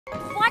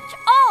Watch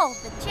all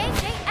the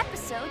JJ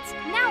episodes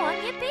now on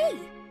Yippee!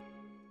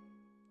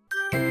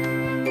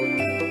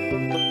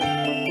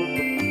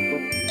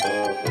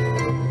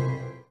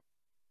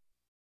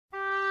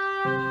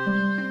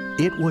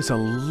 It was a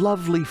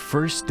lovely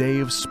first day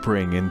of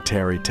spring in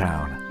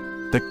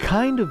Tarrytown. The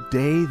kind of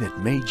day that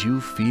made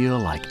you feel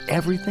like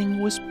everything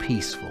was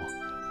peaceful,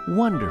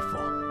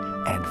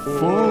 wonderful, and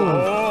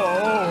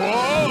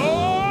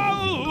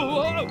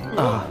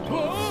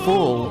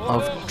full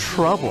of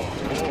trouble.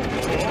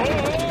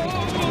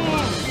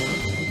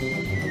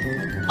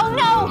 Oh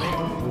no!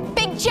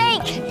 Big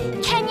Jake!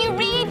 Can you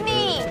read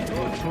me?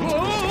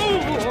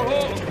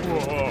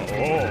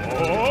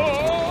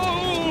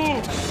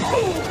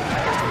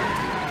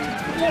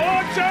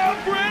 Watch out,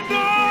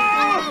 Brenda!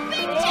 Oh,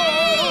 Big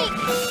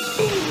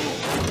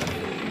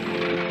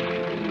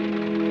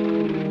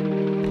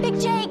Jake! Big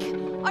Jake,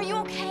 are you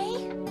okay?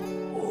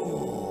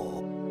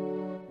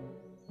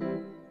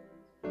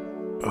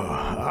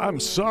 I'm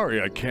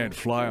sorry I can't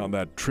fly on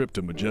that trip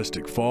to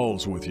Majestic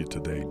Falls with you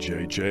today,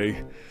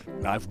 JJ.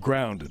 I've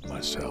grounded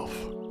myself.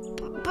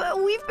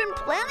 But we've been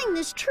planning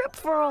this trip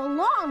for a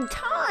long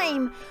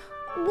time.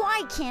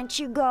 Why can't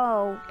you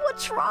go?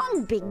 What's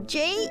wrong, Big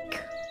Jake?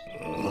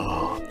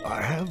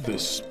 I have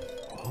this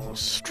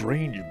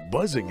strange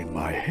buzzing in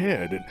my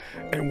head,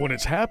 and when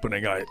it's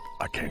happening, I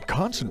can't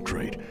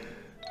concentrate.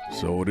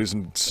 So it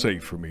isn't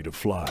safe for me to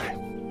fly.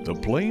 The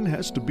plane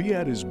has to be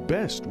at his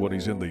best when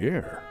he's in the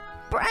air.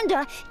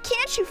 Brenda,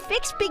 can't you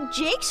fix Big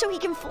Jake so he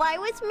can fly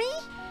with me?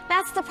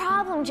 That's the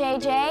problem,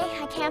 JJ.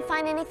 I can't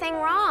find anything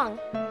wrong.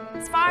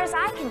 As far as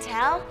I can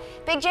tell,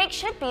 Big Jake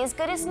should be as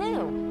good as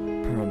new.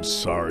 I'm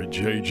sorry,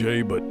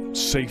 JJ, but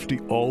safety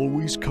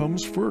always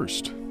comes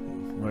first.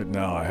 Right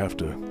now, I have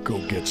to go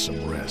get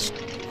some rest.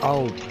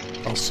 I'll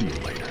see you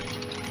later.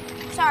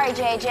 Sorry,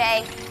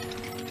 JJ.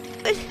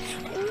 But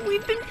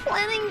we've been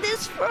planning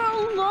this for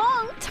a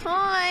long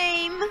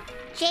time.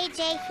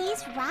 JJ,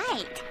 he's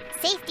right.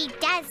 Safety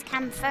does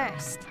come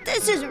first.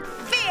 This isn't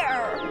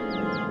fair.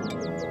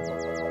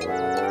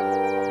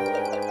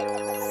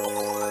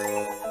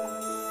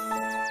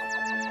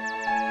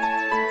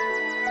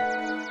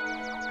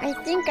 I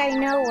think I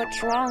know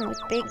what's wrong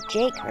with Big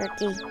Jake,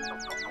 Herky.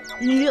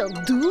 You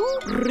do?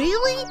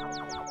 Really?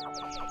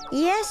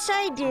 Yes,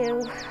 I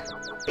do.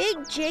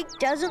 Big Jake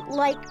doesn't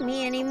like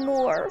me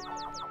anymore.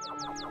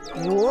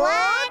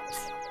 What?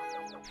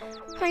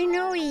 I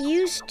know he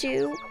used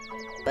to,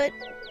 but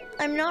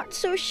I'm not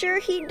so sure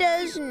he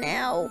does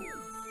now.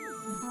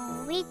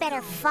 Oh, we'd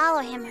better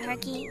follow him,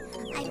 Herky.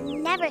 I've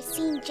never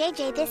seen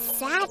JJ this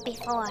sad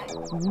before.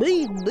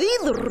 Me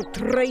neither,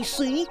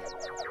 Tracy.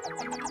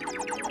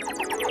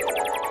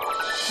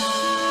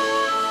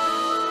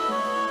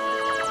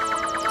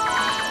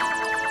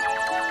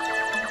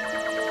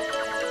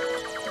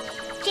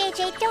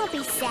 JJ, don't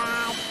be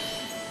sad.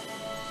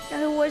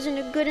 I wasn't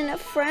a good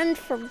enough friend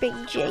for Big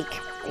Jake.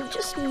 I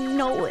just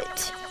know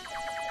it.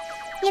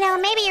 You know,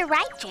 maybe you're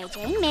right,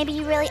 JJ. Maybe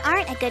you really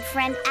aren't a good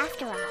friend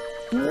after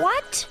all.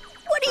 What?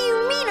 What do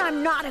you mean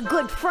I'm not a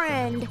good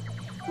friend?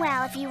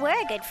 Well, if you were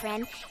a good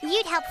friend,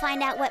 you'd help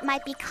find out what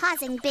might be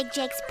causing Big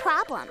Jake's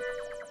problem.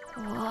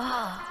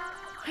 Oh,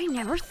 I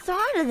never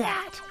thought of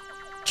that.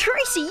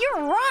 Tracy,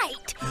 you're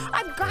right.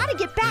 I've got to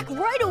get back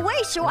right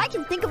away so I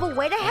can think of a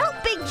way to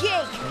help Big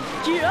Jake.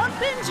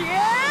 Jumpin'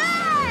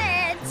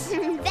 jets!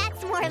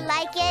 That's more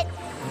like it.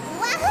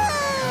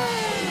 Wahoo!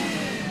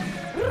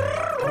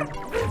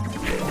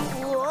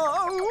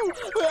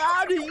 Whoa,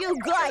 how do you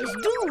guys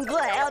do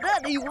that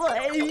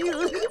anyway?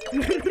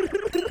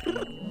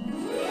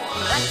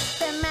 What's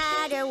the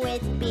matter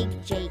with Big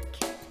Jake?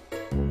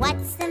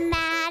 What's the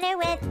matter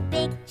with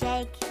Big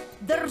Jake?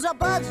 There's a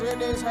buzz in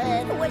his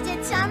head. Was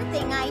it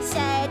something I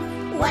said?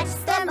 What's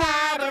the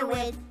matter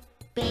with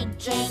Big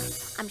Jake?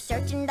 I'm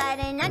certain that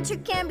an answer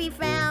can be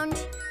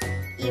found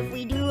if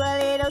we do a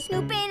little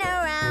snooping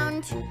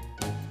around.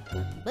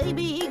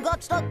 Maybe he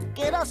got stuck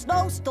in a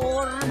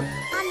snowstorm. On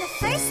the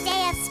first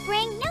day of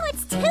spring, no,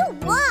 it's too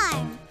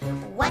warm.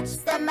 What's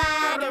the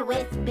matter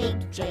with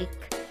Big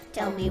Jake?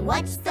 Tell me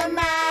what's the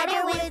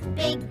matter with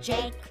Big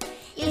Jake?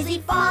 Is he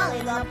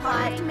falling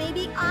apart?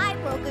 Maybe I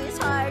broke his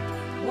heart.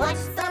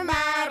 What's the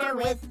matter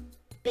with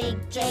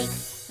Big Jake?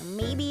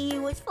 Maybe he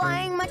was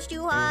flying much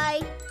too high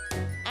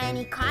and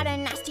he caught a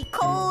nasty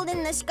cold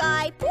in the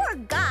sky. Poor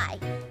guy.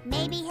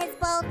 Maybe his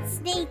bolts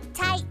need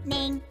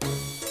tightening.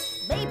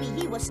 Maybe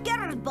he was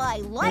scared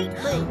by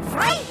lightning.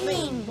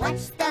 Frightening!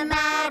 What's the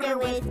matter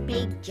with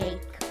Big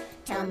Jake?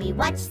 Tell me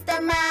what's the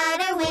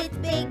matter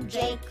with Big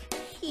Jake?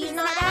 He's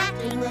not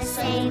acting the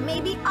same.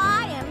 Maybe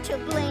I am to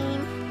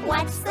blame.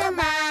 What's the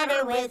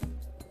matter with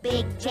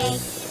Big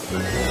Jake?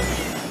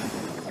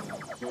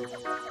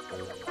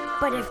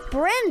 But if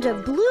Brenda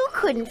Blue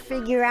couldn't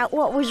figure out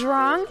what was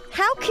wrong,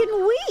 how can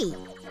we?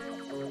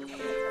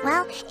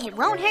 Well, it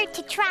won't hurt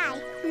to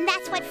try.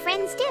 That's what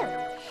friends do.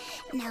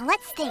 Now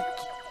let's think.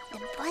 The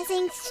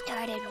buzzing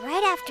started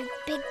right after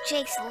Big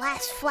Jake's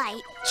last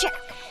flight. Check.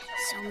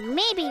 So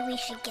maybe we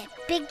should get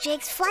Big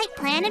Jake's flight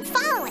plan and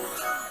follow it.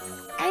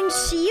 And and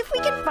see if we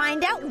can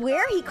find out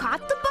where he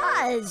caught the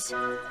buzz.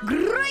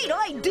 Great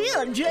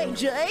idea,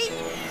 JJ.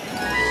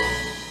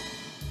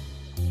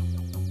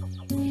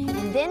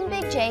 And then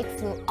Big Jake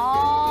flew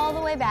all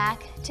the way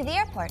back to the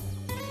airport.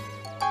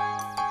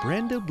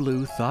 Brenda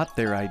Blue thought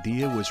their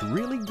idea was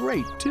really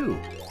great, too.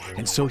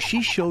 And so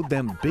she showed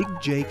them Big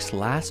Jake's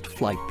last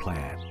flight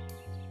plan.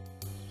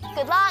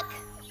 Good luck.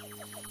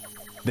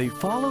 They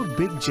followed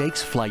Big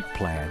Jake's flight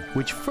plan,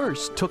 which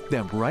first took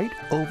them right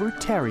over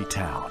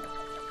Tarrytown.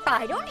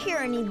 I don't hear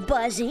any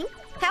buzzing.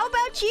 How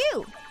about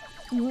you?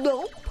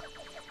 Nope.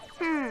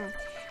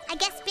 I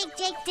guess Big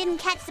Jake didn't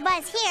catch the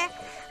buzz here.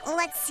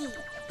 Let's see.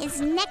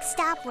 His next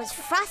stop was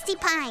Frosty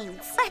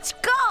Pines. Let's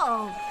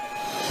go!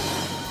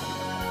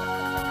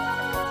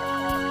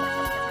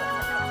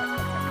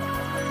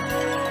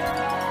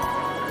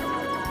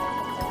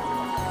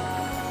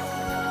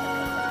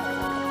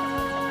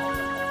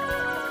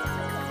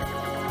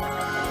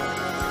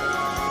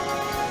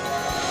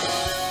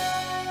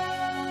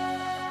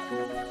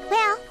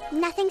 Well,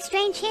 nothing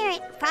strange here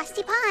at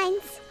Frosty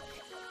Pines.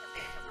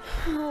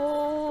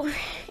 Oh,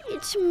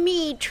 it's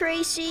me,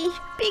 Tracy.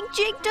 Big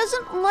Jake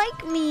doesn't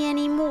like me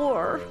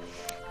anymore.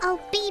 Oh,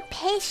 be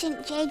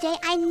patient, JJ.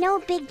 I know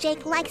Big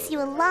Jake likes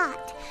you a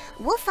lot.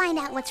 We'll find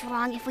out what's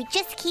wrong if we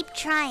just keep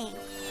trying.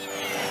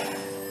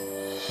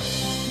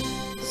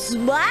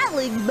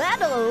 Smiling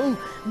Meadow.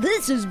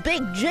 This is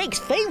Big Jake's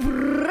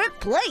favorite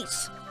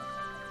place.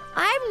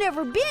 I've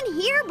never been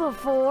here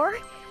before.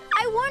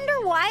 I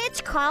wonder why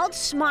it's called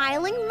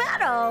Smiling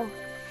Meadow.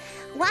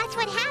 Watch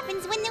what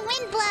happens when the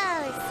wind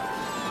blows.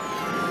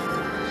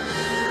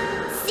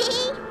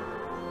 See?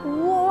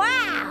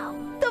 Wow!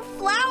 The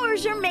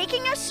flowers are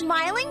making a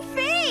smiling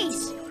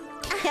face.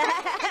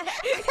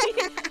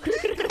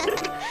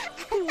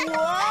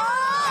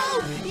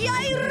 Whoa!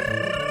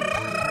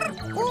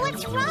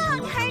 What's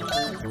wrong,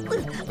 Herky?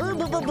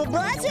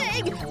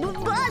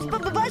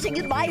 Buzzing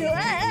in my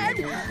head.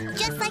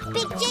 Just like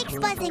Big Jake's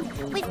buzzing.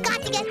 We've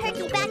got to get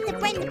Herky back to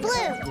Brenda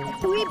Blue.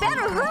 We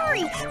better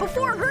hurry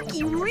before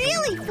Herky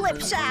really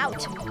flips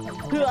out.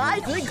 I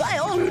think I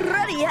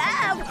already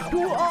have.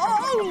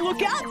 Whoa,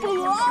 look out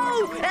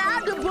below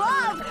and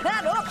above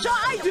and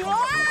upside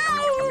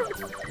down.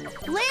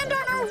 Land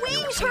on our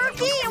wings,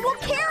 Herky, and we'll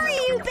carry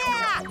you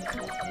back.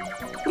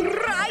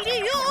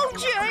 Righty-o,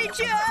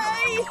 JJ.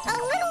 A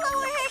little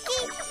lower,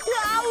 Herky.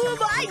 How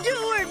am I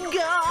doing,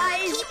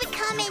 guys? Keep it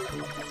coming.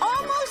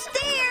 Almost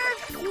there.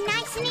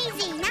 Nice and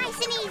easy,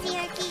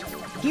 Herky.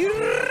 Here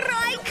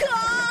I come.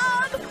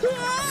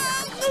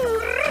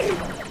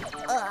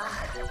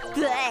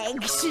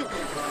 Thanks.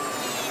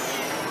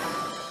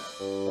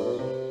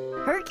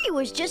 Herky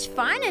was just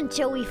fine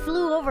until we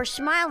flew over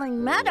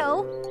Smiling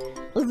Meadow.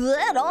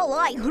 Then all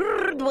I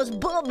heard was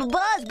buzzing.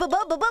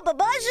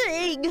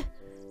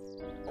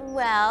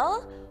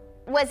 Well,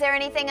 was there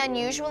anything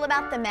unusual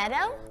about the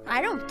meadow?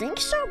 I don't think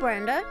so,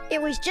 Brenda.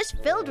 It was just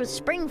filled with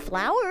spring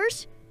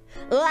flowers.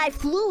 I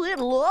flew in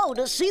low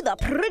to see the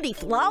pretty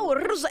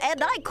flowers,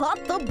 and I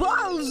caught the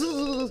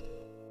buzz.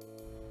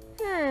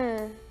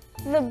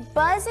 The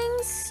buzzing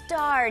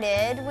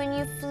started when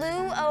you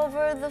flew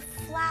over the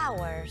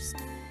flowers.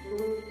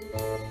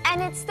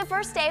 And it's the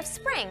first day of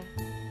spring.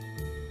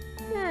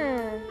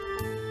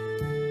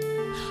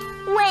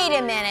 Wait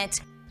a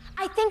minute.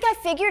 I think I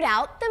figured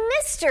out the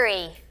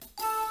mystery.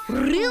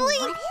 Really?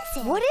 What is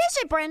it? What is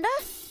it, Brenda?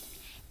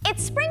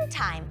 It's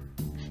springtime.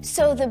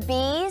 So the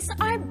bees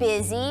are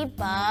busy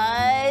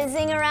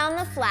buzzing around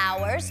the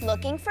flowers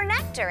looking for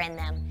nectar in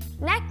them.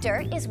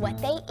 Nectar is what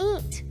they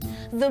eat.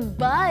 The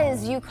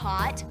buzz you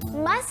caught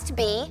must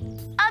be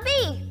a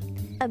bee.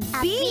 A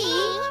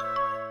bee?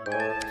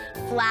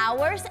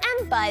 Flowers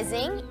and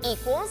buzzing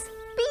equals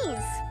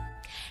bees.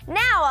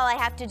 Now all I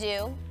have to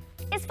do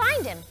is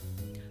find him.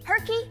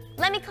 Herky,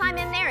 let me climb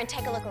in there and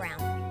take a look around.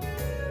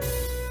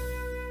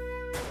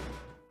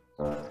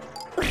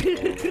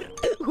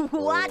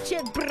 Watch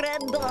it,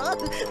 Brenda.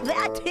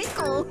 That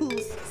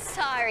tickles.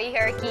 Sorry,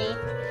 Herky.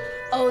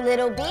 Oh,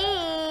 little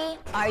bee,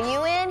 are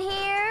you in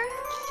here?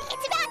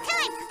 It's about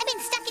time. I've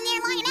been stuck in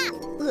there long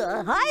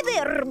enough. Hi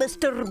there,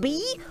 Mr.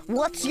 Bee.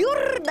 What's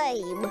your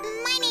name?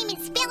 My name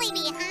is Billy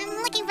Bee.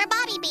 I'm looking for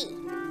Bobby Bee.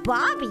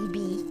 Bobby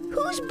Bee?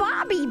 Who's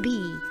Bobby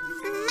Bee?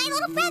 My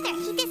little brother.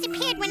 He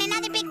disappeared when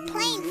another big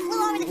plane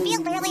flew over the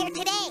field earlier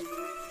today.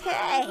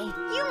 Hey,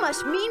 you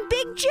must mean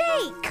Big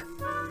Jake.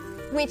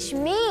 Which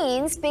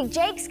means Big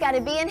Jake's got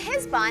to be in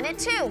his bonnet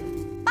too.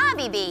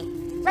 Bobby Bee,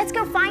 let's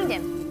go find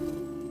him.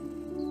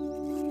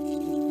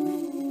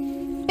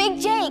 Big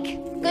Jake,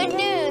 good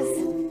news.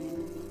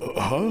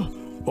 Huh?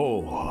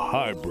 Oh,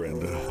 hi,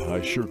 Brenda.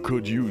 I sure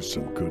could use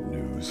some good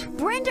news.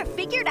 Brenda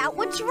figured out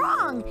what's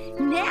wrong.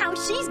 Now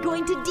she's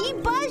going to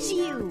debuzz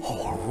you.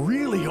 Oh,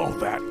 really? Oh,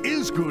 that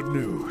is good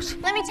news.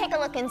 Let me take a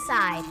look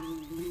inside.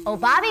 Oh,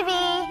 Bobby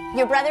Bee,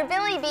 your brother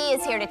Billy Bee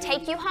is here to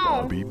take you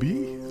home. Bobby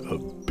Bee?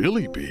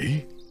 Billy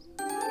Bee?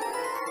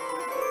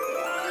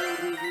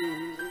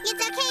 It's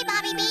okay,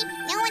 Bobby Bee.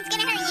 No one's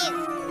gonna hurt you.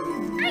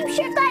 I'm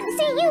sure glad to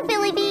see you,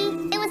 Billy Bee.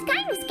 It was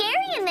kind of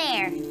scary in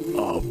there.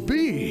 A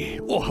bee?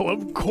 Well,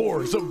 of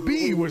course, a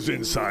bee was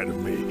inside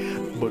of me.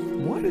 But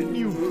why didn't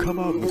you come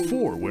out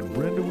before when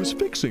Brenda was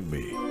fixing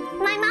me?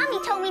 My mommy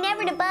told me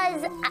never to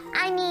buzz,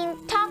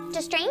 talk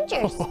to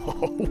strangers.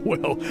 Oh,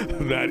 well,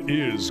 that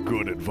is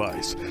good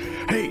advice.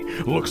 Hey,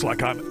 looks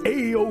like I'm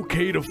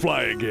A-OK to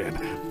fly again.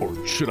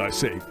 Or should I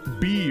say,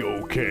 be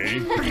okay?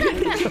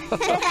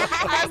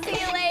 I'll see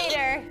you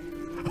later.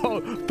 Oh,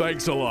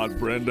 thanks a lot,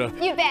 Brenda.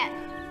 You bet.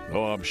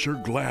 Oh, I'm sure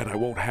glad I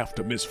won't have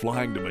to miss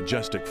flying to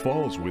Majestic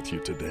Falls with you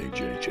today,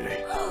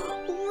 JJ.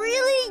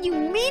 Really? You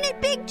mean it,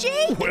 Big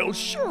Jake? Well,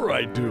 sure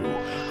I do.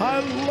 I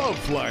love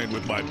flying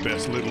with my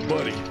best little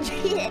buddy.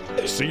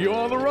 See you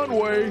on the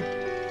runway.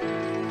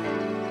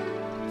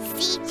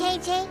 See,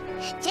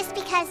 JJ? Just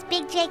because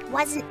Big Jake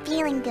wasn't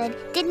feeling good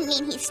didn't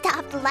mean he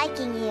stopped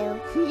liking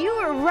you. You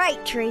were right,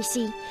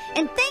 Tracy.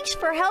 And thanks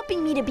for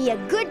helping me to be a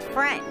good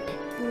friend.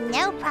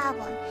 No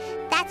problem.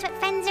 That's what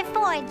friends are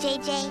for,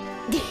 JJ.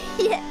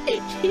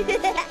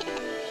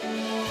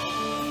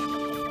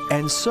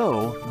 And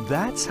so,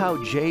 that's how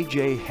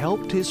JJ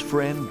helped his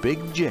friend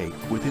Big Jake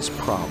with his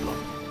problem.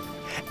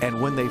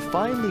 And when they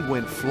finally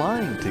went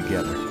flying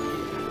together,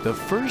 the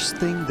first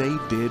thing they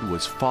did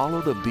was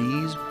follow the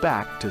bees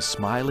back to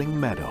Smiling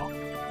Meadow,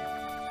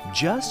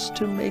 just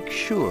to make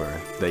sure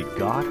they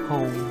got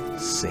home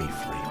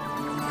safely.